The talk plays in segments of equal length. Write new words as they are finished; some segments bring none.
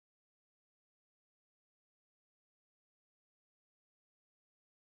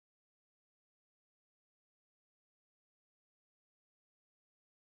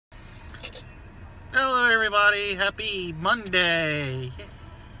Hello everybody, happy Monday.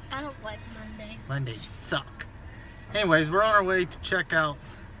 I don't like Mondays. Mondays suck. Anyways, we're on our way to check out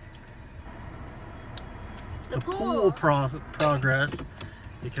the pool progress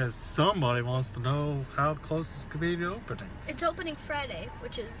because somebody wants to know how close this could be to opening. It's opening Friday,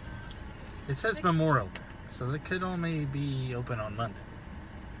 which is... It says Memorial Day, so it could only be open on Monday.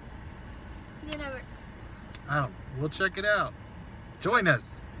 You never... I don't know. We'll check it out. Join us.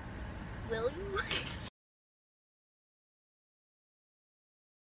 Will you?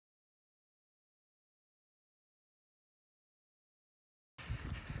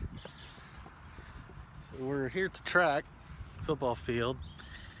 So we're here at the track, football field,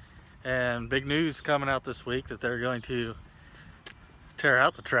 and big news coming out this week that they're going to tear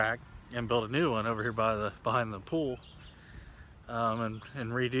out the track and build a new one over here behind the pool, and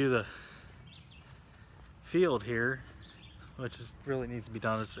redo the field here, which really needs to be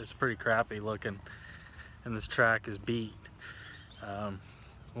done. It's pretty crappy looking, and this track is beat.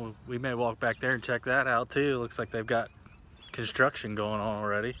 We may walk back there and check that out too. Looks like they've got construction going on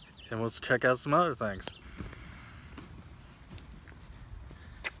already, and we'll check out some other things.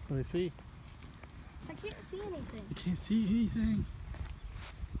 What do you see? I can't see anything. You can't see anything.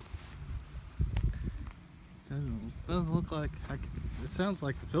 Doesn't look like. It sounds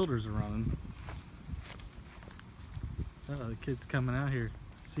like the filters are running. Oh, the kid's coming out here.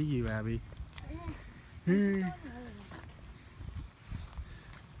 See you, Abby. Here.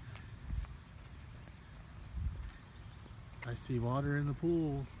 I see water in the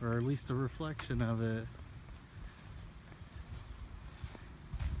pool, or at least a reflection of it.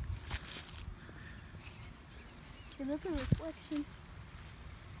 That's a reflection.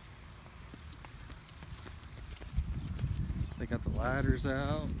 They got the ladders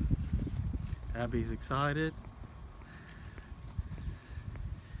out. Abby's excited.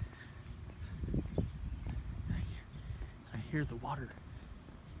 I hear the water.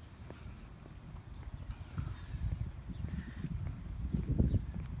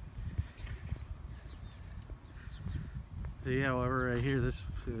 See, however, right here, this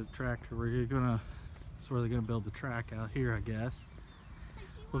tractor, that's where they're gonna build the track out here, I guess.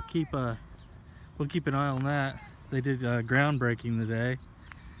 We'll keep an eye on that. They did groundbreaking today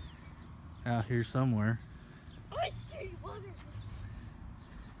out here somewhere. I see water.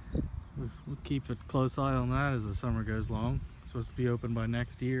 We'll keep a close eye on that as the summer goes along. It's supposed to be open by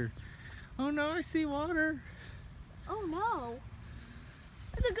next year. Oh no, I see water. Oh no.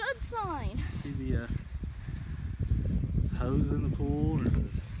 That's a good sign. See the hose in the pool, or the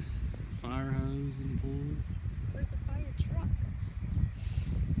fire hose in the pool. Where's the fire truck?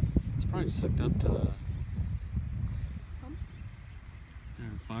 It's probably just hooked up to Pumps? a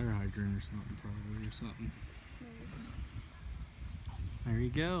fire hydrant or something, probably, or something. There you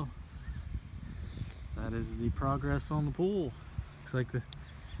go. That is the progress on the pool. Looks like they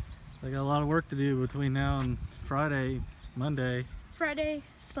got a lot of work to do between now and Monday.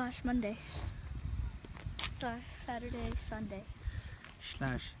 Friday/Monday. Saturday, Sunday.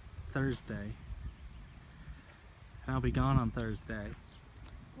 / Thursday. And I'll be gone on Thursday.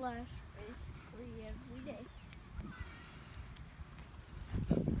 / basically every day.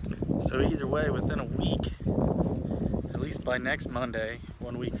 So either way, within a week, at least by next Monday,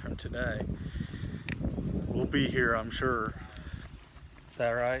 1 week from today, we'll be here, I'm sure. Is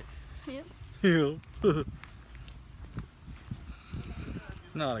that right? Yep. Yeah.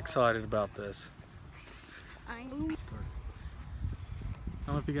 Not excited about this. I don't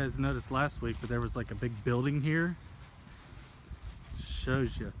know if you guys noticed last week, but there was like a big building here.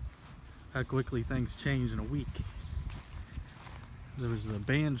 Shows you how quickly things change in a week. There was a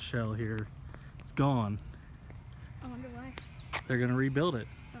band shell here. It's gone. I wonder why. They're gonna rebuild it.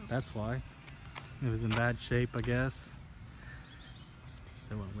 Oh. That's why. It was in bad shape, I guess.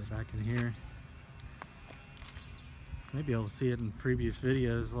 So went way back in here. Maybe I'll see it in previous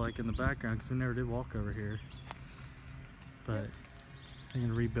videos, like in the background, because we never did walk over here. But I'm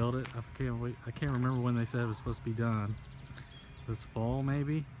gonna rebuild it. I can't wait. I can't remember when they said it was supposed to be done. This fall,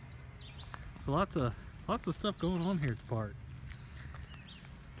 maybe. So lots of stuff going on here at the park.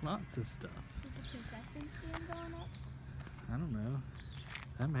 Lots of stuff. Is the concession stand going up? I don't know.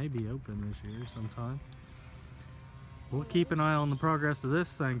 That may be open this year sometime. We'll keep an eye on the progress of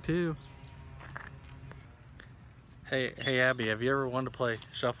this thing too. Hey Abby, have you ever wanted to play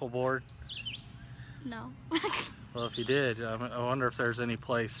shuffleboard? No. Well, if you did, I wonder if there's any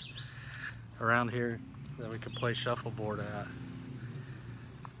place around here that we could play shuffleboard at.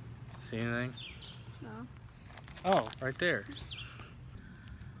 See anything? No. Oh, right there.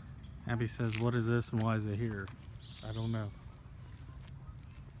 Abby says, what is this and why is it here? I don't know.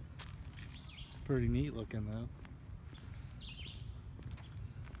 It's pretty neat looking though.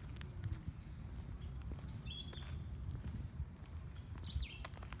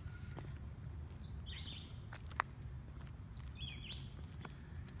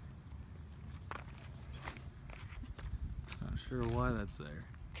 Not sure why that's there,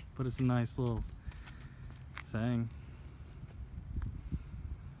 but it's a nice little thing.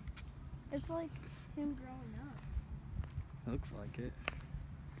 It's like him growing up. Looks like it.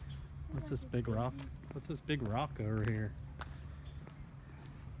 What's this big rock? What's this big rock over here?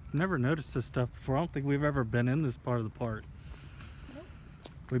 Never noticed this stuff before. I don't think we've ever been in this part of the park. Nope.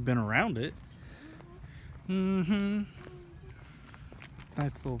 We've been around it. Mm-hmm.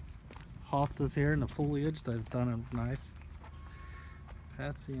 Nice little hostas here in the foliage. They've done it nice.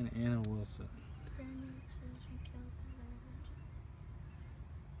 Patsy and Anna Wilson.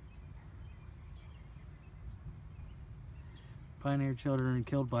 Pioneer children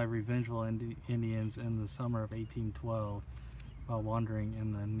killed by revengeful Indians in the summer of 1812 while wandering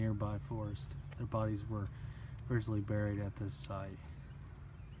in the nearby forest. Their bodies were originally buried at this site.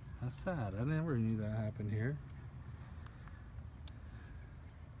 That's sad. I never knew that happened here.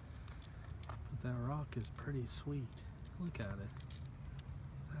 But that rock is pretty sweet. Look at it.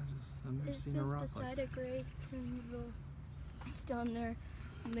 I've never seen a rock like that. Beside a great funeral stone, their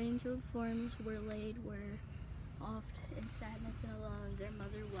mangled forms were laid where oft in sadness and alone their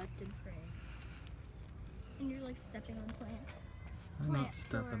mother wept and prayed. And you're like stepping on plants. I'm not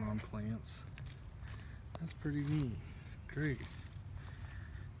stepping on plants. That's pretty neat. It's great.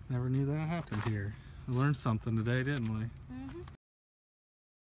 Never knew that happened here. We learned something today, didn't we? Mm-hmm.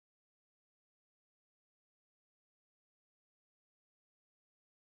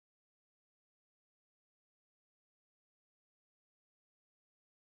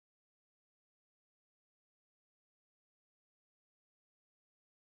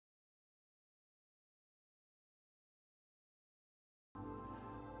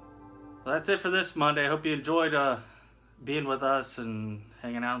 Well, that's it for this Monday. I hope you enjoyed being with us and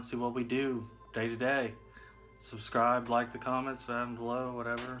hanging out and see what we do day to day. Subscribe, like the comments down below,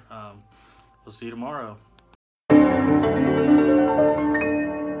 whatever. We'll see you tomorrow.